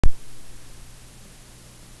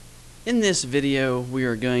In this video, we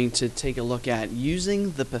are going to take a look at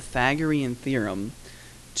using the Pythagorean theorem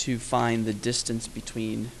to find the distance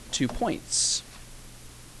between 2 points.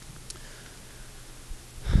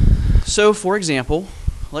 So, for example,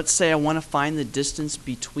 let's say I want to find the distance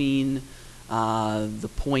between the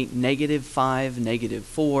point -5,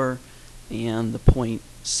 -4, and the point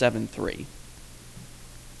 7, 3.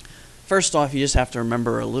 First off, you just have to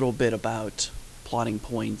remember a little bit about plotting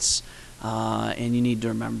points. And you need to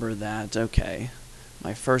remember that, okay,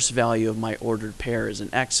 my first value of my ordered pair is an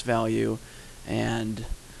x value, and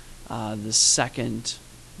the second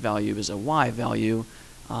value is a y value,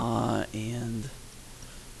 and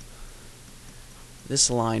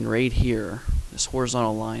this line right here, this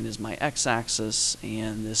horizontal line, is my x-axis,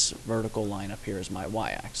 and this vertical line up here is my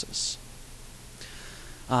y-axis.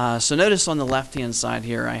 So notice on the left-hand side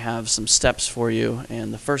here I have some steps for you,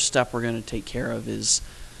 and the first step we're going to take care of is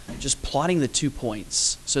just plotting the 2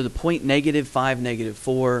 points. So the point -5,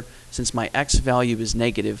 -4, since my x value is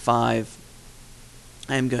 -5,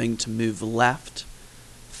 I am going to move left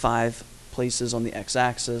 5 places on the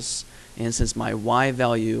x-axis, and since my y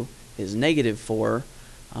value is -4,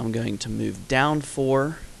 I'm going to move down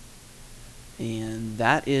 4, and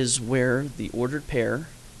that is where the ordered pair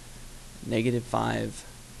 -5,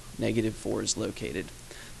 -4 is located.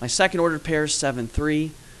 My second ordered pair is 7,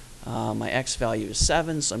 3. My x value is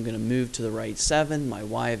 7, so I'm going to move to the right 7. My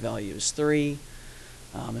y value is 3.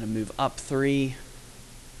 I'm going to move up 3,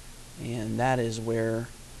 and that is where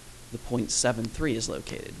the point 7, 3 is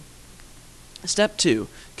located. Step 2,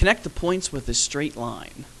 connect the points with a straight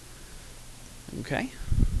line. Okay?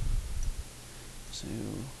 So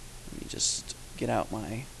let me just get out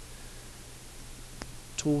my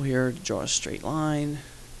tool here to draw a straight line.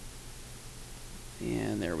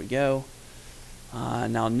 And there we go.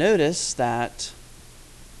 Now notice that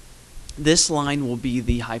this line will be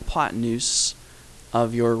the hypotenuse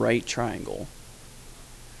of your right triangle.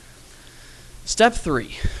 Step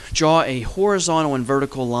 3, draw a horizontal and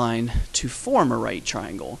vertical line to form a right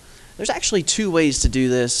triangle. There's actually 2 ways to do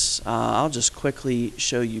this. I'll just quickly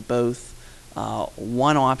show you both.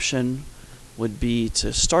 One option would be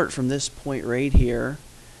to start from this point right here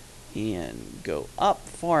and go up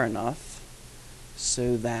far enough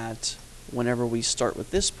so that whenever we start with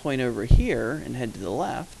this point over here and head to the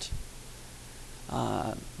left,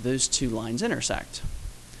 those 2 lines intersect.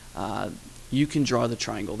 You can draw the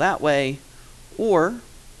triangle that way, or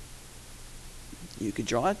you could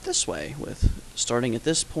draw it this way, with starting at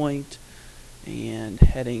this point and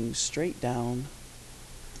heading straight down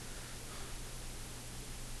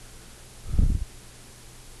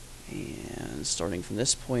and starting from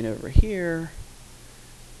this point over here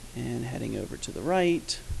and heading over to the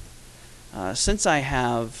right. Since I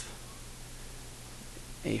have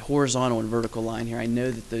a horizontal and vertical line here, I know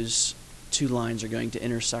that those 2 lines are going to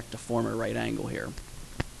intersect to form a right angle here.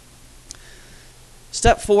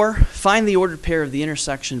 Step 4, find the ordered pair of the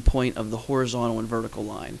intersection point of the horizontal and vertical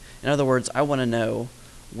line. In other words, I want to know,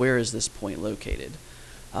 where is this point located?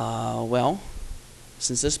 Well,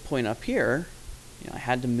 since this point up here, I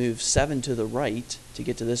had to move 7 to the right to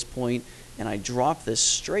get to this point, and I dropped this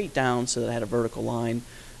straight down so that I had a vertical line.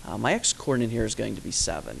 My x-coordinate here is going to be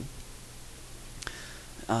 7.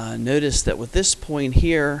 Notice that with this point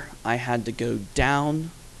here, I had to go down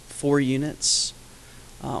 4 units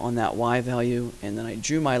on that y value, and then I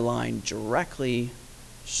drew my line directly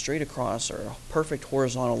straight across, or a perfect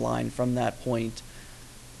horizontal line from that point.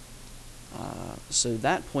 So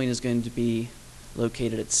that point is going to be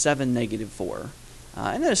located at 7, -4.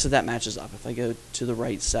 And notice that matches up. If I go to the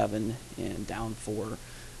right 7 and down 4,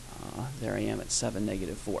 there I am at 7,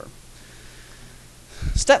 -4.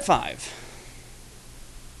 Step 5.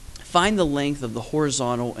 Find the length of the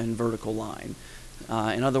horizontal and vertical line.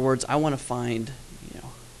 In other words, I want to find,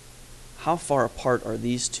 how far apart are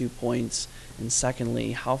these 2 points, and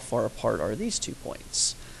secondly, how far apart are these 2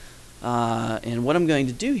 points. And what I'm going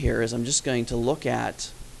to do here is I'm just going to look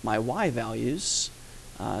at my y values.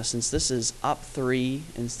 Since this is up 3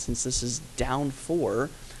 and since this is down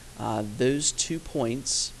 4, those 2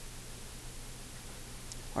 points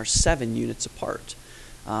are 7 units apart.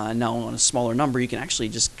 Now on a smaller number, you can actually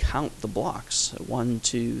just count the blocks. 1,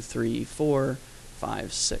 2, 3, 4,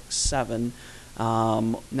 5, 6, 7.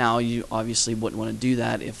 Now you obviously wouldn't want to do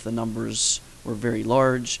that if the numbers were very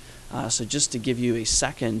large. So just to give you a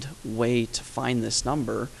second way to find this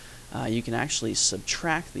number, you can actually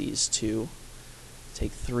subtract these 2.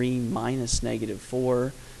 Take 3 minus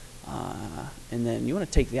 -4, and then you want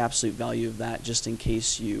to take the absolute value of that just in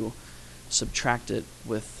case you subtract it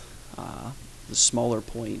with the smaller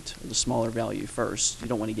point, or the smaller value first. You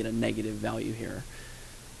don't want to get a negative value here.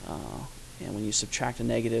 And when you subtract a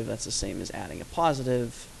negative, that's the same as adding a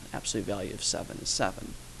positive. Absolute value of 7 is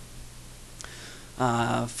 7.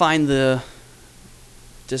 Find the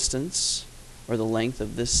distance or the length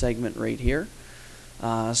of this segment right here.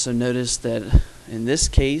 So notice that in this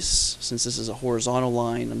case, since this is a horizontal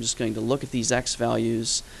line, I'm just going to look at these x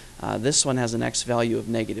values. This one has an x value of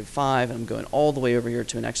 -5, and I'm going all the way over here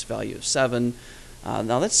to an x value of 7.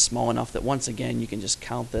 Now that's small enough that once again you can just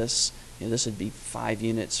count this. This would be 5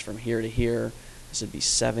 units from here to here. This would be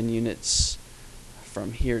 7 units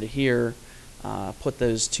from here to here. Put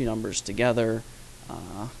those two numbers together.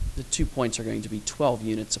 The 2 points are going to be 12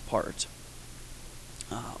 units apart.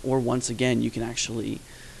 Or once again, you can actually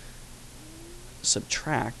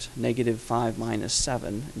subtract -5 minus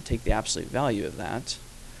 7 and take the absolute value of that.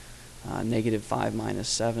 -5 minus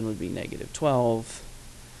 7 would be -12.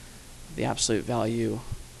 The absolute value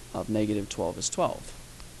of -12 is 12.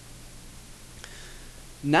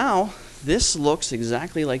 Now, this looks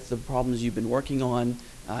exactly like the problems you've been working on.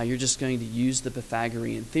 You're just going to use the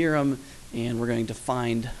Pythagorean theorem, and we're going to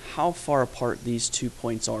find how far apart these 2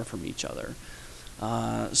 points are from each other.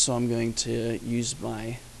 So I'm going to use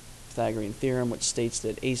my Pythagorean theorem, which states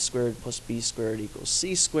that a squared plus b squared equals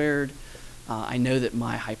c squared. I know that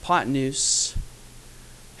my hypotenuse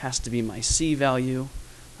has to be my c value.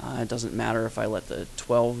 It doesn't matter if I let the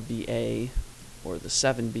 12 be a or the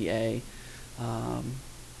 7 be a.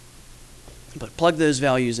 But plug those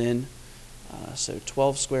values in. So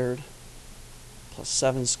 12 squared plus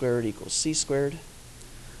 7 squared equals c squared.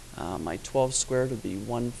 My 12 squared would be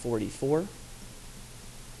 144.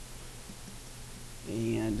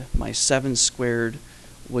 And my 7 squared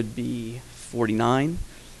would be 49.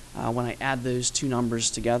 When I add those two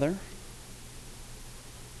numbers together,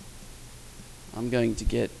 I'm going to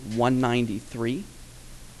get 193.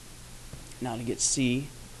 Now to get c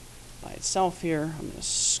by itself here, I'm going to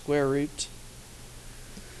square root.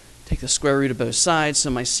 Take the square root of both sides. So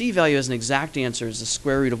my c value as an exact answer is the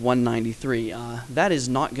square root of 193. That is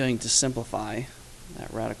not going to simplify.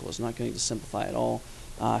 That radical is not going to simplify at all.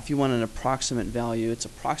 If you want an approximate value, it's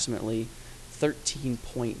approximately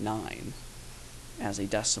 13.9 as a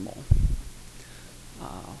decimal.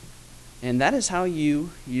 And that is how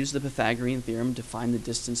you use the Pythagorean theorem to find the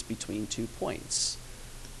distance between 2 points.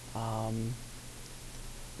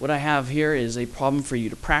 What I have here is a problem for you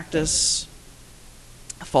to practice.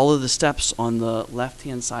 Follow the steps on the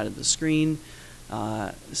left-hand side of the screen.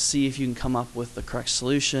 See if you can come up with the correct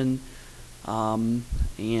solution.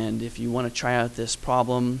 And if you want to try out this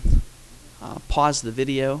problem, pause the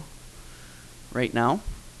video right now.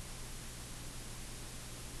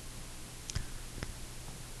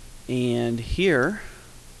 And here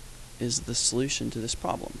is the solution to this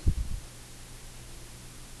problem.